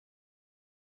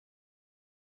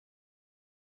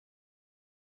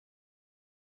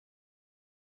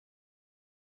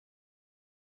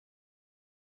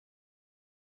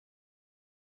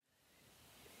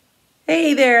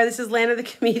Hey there, this is Lana the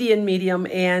Comedian Medium,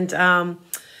 and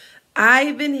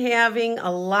I've been having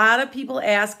a lot of people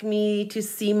ask me to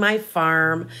see my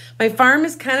farm. My farm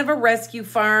is kind of a rescue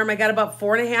farm. I got about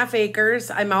 4.5 acres.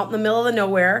 I'm out in the middle of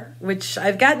nowhere, which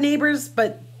I've got neighbors,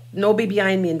 but nobody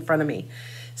behind me in front of me.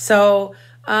 So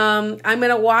I'm going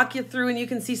to walk you through and you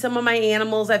can see some of my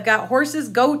animals. I've got horses,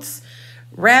 goats,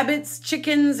 rabbits,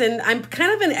 chickens, and I'm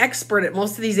kind of an expert at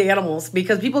most of these animals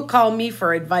because people call me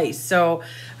for advice. So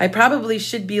I probably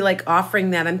should be like offering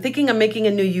that. I'm thinking of making a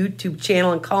new YouTube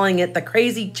channel and calling it The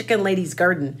Crazy Chicken Lady's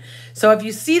Garden. So if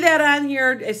you see that on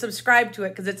here, subscribe to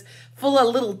it because it's full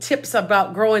of little tips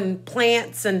about growing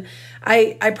plants. And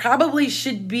I probably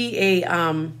should be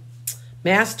a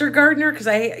master gardener because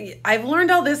I've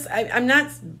learned all this. I'm not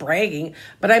bragging,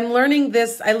 but I'm learning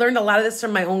this. I learned a lot of this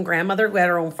from my own grandmother who had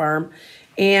her own farm.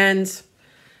 And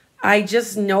I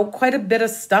just know quite a bit of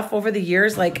stuff over the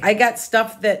years. Like I got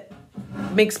stuff that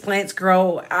makes plants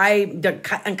grow. I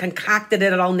concocted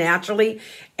it all naturally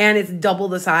and it's double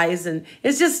the size and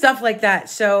it's just stuff like that.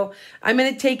 So I'm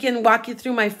going to walk you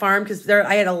through my farm because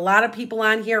I had a lot of people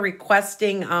on here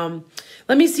requesting,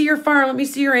 let me see your farm. Let me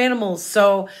see your animals.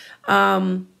 So,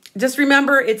 just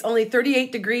remember, it's only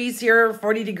 38 degrees here,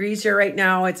 40 degrees here right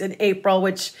now. It's in April,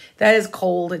 which that is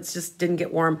cold. It's just didn't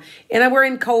get warm. And we're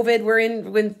in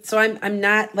COVID. So I'm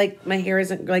not like, my hair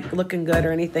isn't like looking good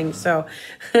or anything. So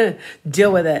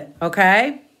deal with it.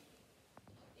 Okay.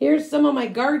 Here's some of my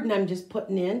garden I'm just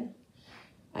putting in.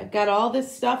 I've got all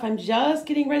this stuff. I'm just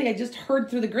getting ready. I just heard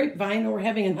through the grapevine that we're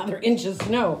having another inch of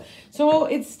snow. So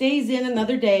it stays in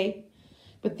another day.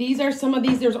 But these are some of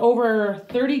these. There's over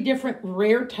 30 different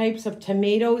rare types of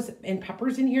tomatoes and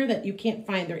peppers in here that you can't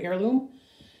find. They're heirloom.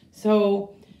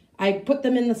 So I put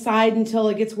them in the side until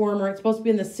it gets warmer. It's supposed to be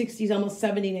in the 60s, almost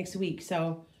 70 next week.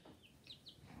 So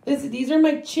these are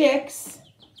my chicks.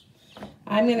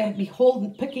 I'm going to be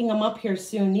picking them up here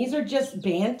soon. These are just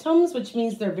bantams, which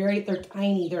means they're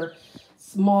tiny. They're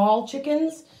small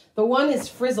chickens. The one is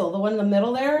Frizzle. The one in the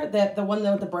middle there, the one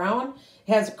with the brown,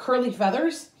 has curly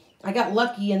feathers. I got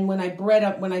lucky, and when I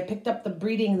picked up the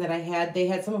breeding that I had,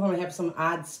 some of them have some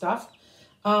odd stuff.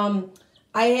 I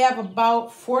have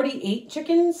about 48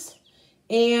 chickens,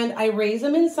 and I raise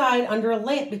them inside under a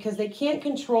lamp because they can't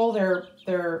control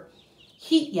their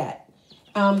heat yet,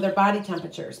 their body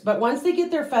temperatures. But once they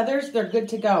get their feathers, they're good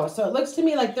to go. So it looks to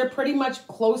me like they're pretty much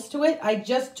close to it. I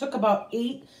just took about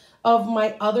 8 of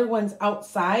my other ones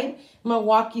outside. I'm going to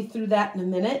walk you through that in a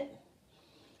minute.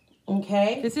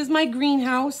 Okay, this is my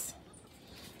greenhouse.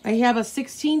 I have a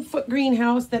 16-foot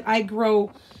greenhouse that I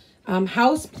grow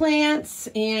house plants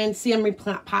and see I'm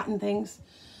repotting things.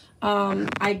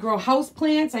 I grow house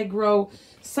plants. I grow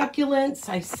succulents.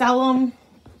 I sell them.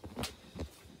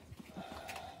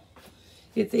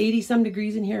 It's 80-some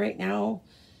degrees in here right now.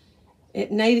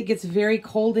 At night it gets very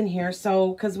cold in here.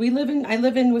 So, because I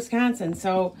live in Wisconsin,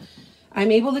 so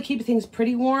I'm able to keep things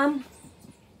pretty warm.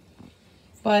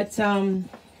 But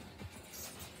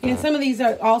and some of these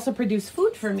also produce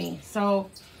food for me.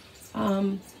 So,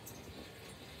 a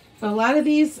lot of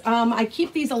these, I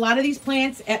keep a lot of these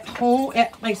plants at home,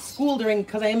 at my school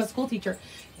because I am a school teacher,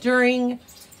 during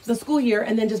the school year,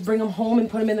 and then just bring them home and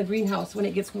put them in the greenhouse when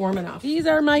it gets warm enough. These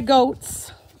are my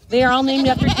goats. They are all named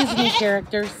after Disney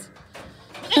characters.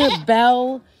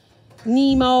 Belle,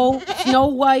 Nemo, Snow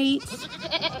White.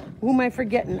 Who am I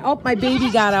forgetting? Oh, my baby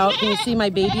got out. Can you see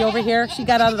my baby over here? She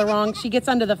got out of she gets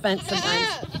under the fence sometimes.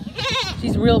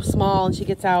 She's real small and she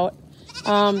gets out.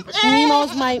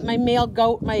 Nemo's my male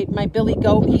goat, my Billy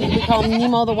goat. We call him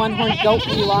Nemo the one-horned goat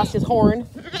because he lost his horn.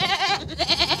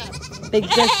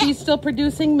 She's still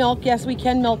producing milk. Yes, we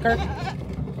can milk her.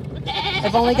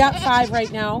 I've only got 5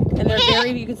 right now,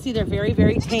 and you can see they're very,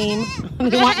 very tame.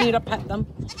 They want me to pet them.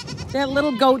 That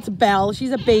little goat's Belle.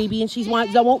 She's a baby, and she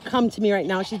won't come to me right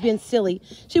now. She's being silly.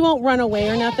 She won't run away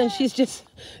or nothing.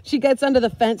 She gets under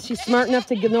the fence. She's smart enough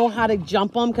to know how to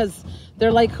jump them because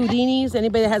they're like Houdinis.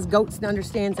 Anybody that has goats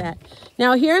understands that.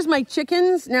 Now, here's my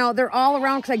chickens. Now, they're all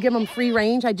around because I give them free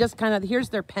range. Here's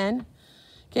their pen.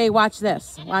 Okay, watch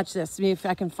this. Watch this. See if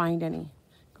I can find any.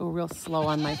 Go real slow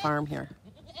on my farm here.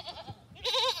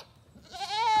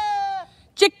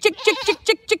 Chick, chick, chick, chick,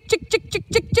 chick, chick, chick, chick, chick,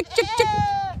 chick, chick, chick, chick.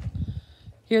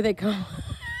 Here they come.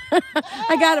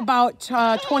 I got about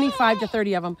 25 to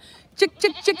 30 of them. Chick,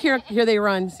 chick, chick. Here they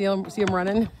run. See them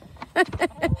running?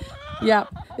 Yep.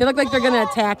 They look like they're going to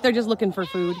attack. They're just looking for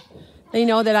food. They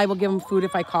know that I will give them food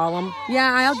if I call them.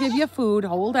 Yeah, I'll give you food.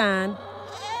 Hold on.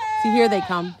 See, here they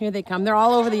come. Here they come. They're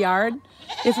all over the yard.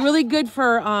 It's really good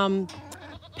for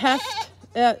pest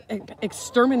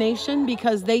extermination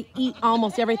because they eat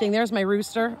almost everything. There's my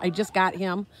rooster. I just got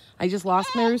him. I just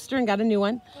lost my rooster and got a new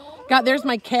one. There's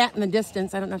my cat in the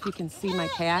distance. I don't know if you can see my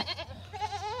cat.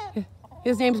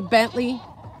 His name's Bentley.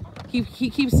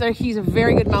 He's a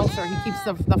very good mouser. He keeps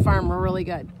the farm really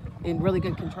good, in really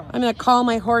good control. I'm gonna call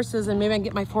my horses and maybe I can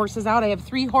get my horses out. I have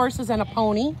 3 horses and a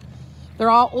pony. They're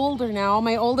all older now.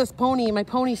 My oldest pony, my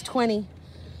pony's 20.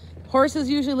 Horses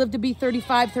usually live to be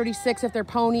 35, 36 if they're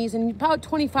ponies, and about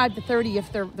 25 to 30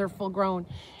 if they're full grown.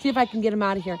 See if I can get them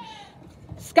out of here.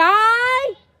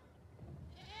 Sky!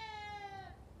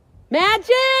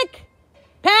 Magic!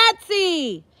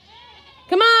 Patsy!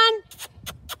 Come on!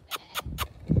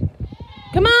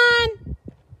 Come on!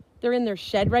 They're in their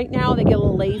shed right now. They get a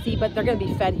little lazy, but they're gonna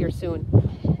be fed here soon.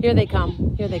 Here they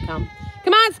come. Here they come.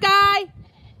 Come on, Sky!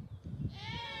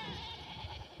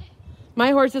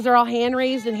 My horses are all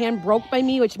hand-raised and hand-broke by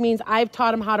me, which means I've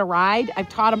taught them how to ride. I've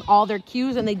taught them all their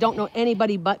cues, and they don't know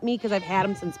anybody but me because I've had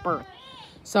them since birth.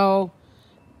 So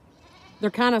they're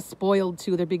kind of spoiled,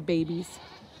 too. They're big babies.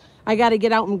 I got to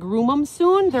get out and groom them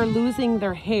soon. They're losing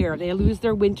their hair. They lose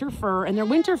their winter fur, and their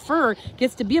winter fur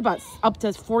gets to be about up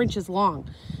to 4 inches long.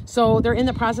 So they're in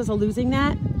the process of losing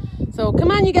that. So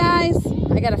come on, you guys.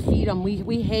 I got to feed them.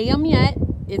 We hay them yet.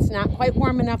 It's not quite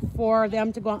warm enough for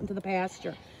them to go out into the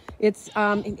pasture. It's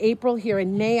in April here.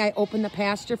 In May, I open the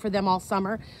pasture for them all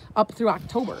summer up through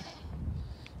October.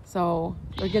 So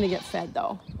they're going to get fed,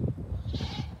 though.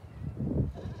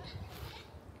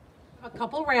 A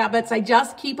couple rabbits. I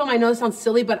just keep them. I know this sounds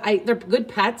silly, but they're good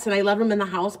pets, and I love them in the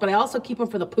house. But I also keep them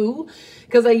for the poo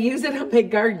because I use it on my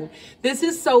garden. This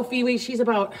is Sophie. She's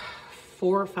about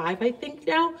 4 or 5, I think,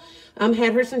 now.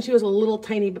 Had her since she was a little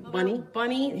tiny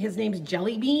bunny. His name's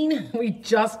Jelly Bean. We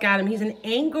just got him. He's an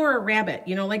Angora rabbit.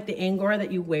 You know, like the Angora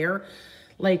that you wear,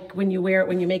 like when you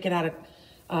make it out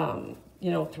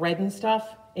of, thread and stuff,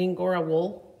 Angora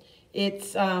wool.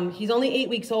 It's, he's only 8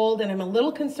 weeks old, and I'm a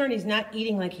little concerned he's not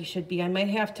eating like he should be. I might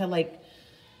have to,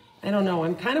 I don't know.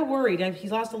 I'm kind of worried.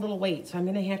 He's lost a little weight, so I'm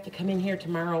going to have to come in here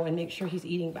tomorrow and make sure he's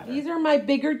eating better. These are my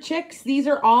bigger chicks. These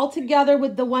are all together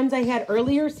with the ones I had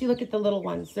earlier. See, look at the little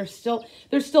ones. They're going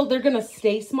to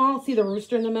stay small. See the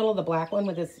rooster in the middle, the black one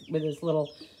with his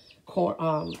little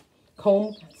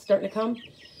comb starting to come.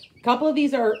 A couple of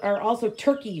these are also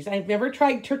turkeys. I've never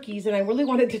tried turkeys, and I really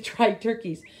wanted to try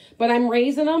turkeys. But I'm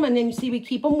raising them, and then you see we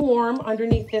keep them warm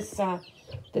underneath this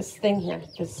thing here,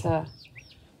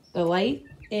 the light.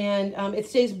 And it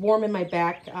stays warm in my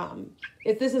back.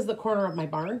 This is the corner of my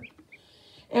barn.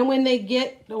 And when they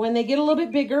get a little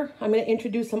bit bigger, I'm going to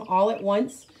introduce them all at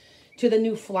once to the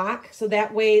new flock, so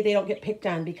that way they don't get picked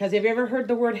on. Because have you ever heard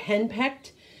the word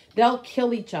henpecked? They'll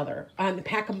kill each other,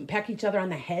 peck each other on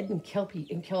the head and kill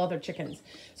other chickens.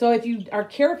 So if you are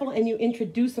careful and you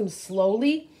introduce them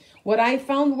slowly, what I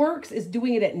found works is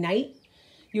doing it at night.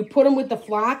 You put them with the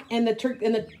flock, and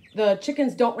the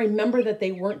chickens don't remember that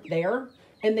they weren't there.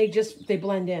 And they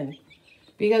blend in,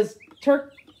 because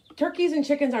turkeys and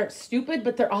chickens aren't stupid,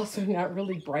 but they're also not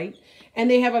really bright. And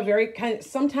they have a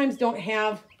sometimes don't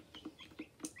have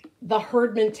the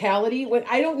herd mentality.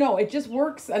 I don't know, it just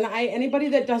works. And anybody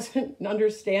that doesn't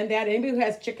understand that, anybody who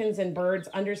has chickens and birds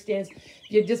understands,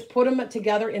 you just put them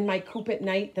together in my coop at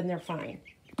night, then they're fine.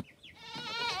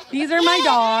 These are my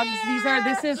dogs.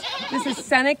 This is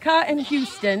Seneca and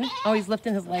Houston. Oh, he's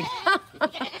lifting his leg.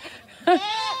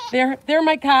 They're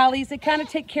my collies. They kind of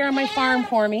take care of my farm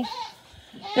for me.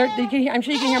 I'm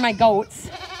sure you can hear my goats.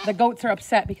 The goats are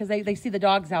upset because they see the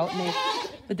dogs out, and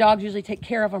the dogs usually take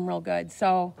care of them real good.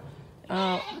 So,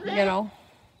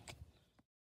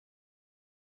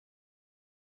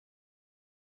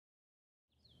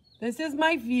 This is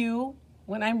my view.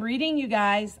 When I'm reading, you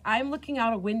guys, I'm looking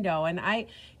out a window, and I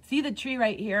see the tree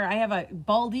right here. I have a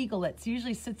bald eagle that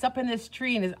usually sits up in this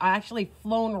tree and is actually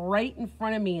flown right in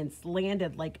front of me and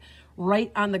landed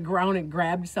right on the ground and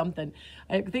grabbed something.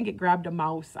 I think it grabbed a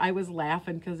mouse. I was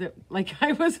laughing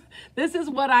because this is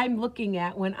what I'm looking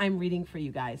at when I'm reading for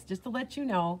you guys. Just to let you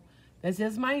know, this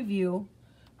is my view.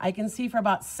 I can see for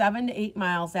about 7 to 8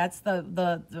 miles. That's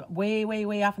the way, way,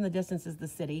 way off in the distance is the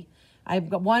city. I've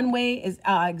got one way is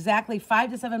exactly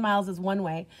 5 to 7 miles is one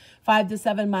way, 5 to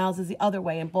 7 miles is the other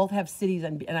way, and both have cities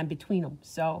and I'm between them.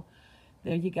 So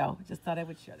there you go. Just thought I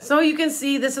would share that. So you can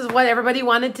see this is what everybody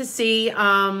wanted to see.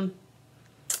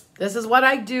 This is what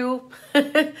I do.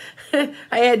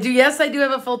 Yes, I do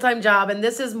have a full-time job, and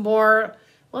this is more,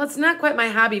 well, it's not quite my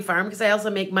hobby farm because I also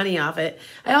make money off it.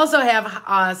 I also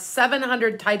have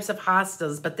 700 types of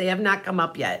hostas, but they have not come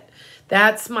up yet.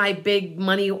 That's my big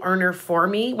money earner for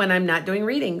me when I'm not doing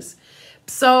readings.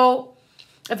 So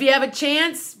if you have a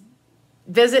chance,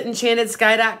 Visit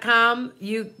EnchantedSkye.com.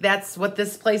 That's what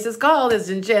this place is called, is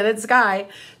Enchanted Skye.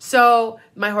 So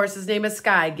my horse's name is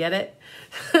Skye, get it?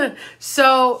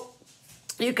 So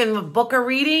you can book a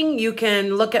reading. You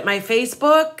can look at my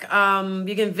Facebook.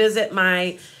 You can visit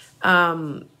my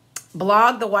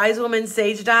blog,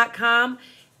 thewisewomансage.com.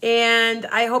 And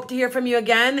I hope to hear from you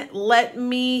again. Let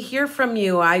me hear from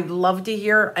you. I love to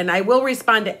hear, and I will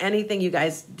respond to anything you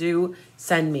guys do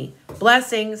send me.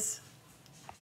 Blessings.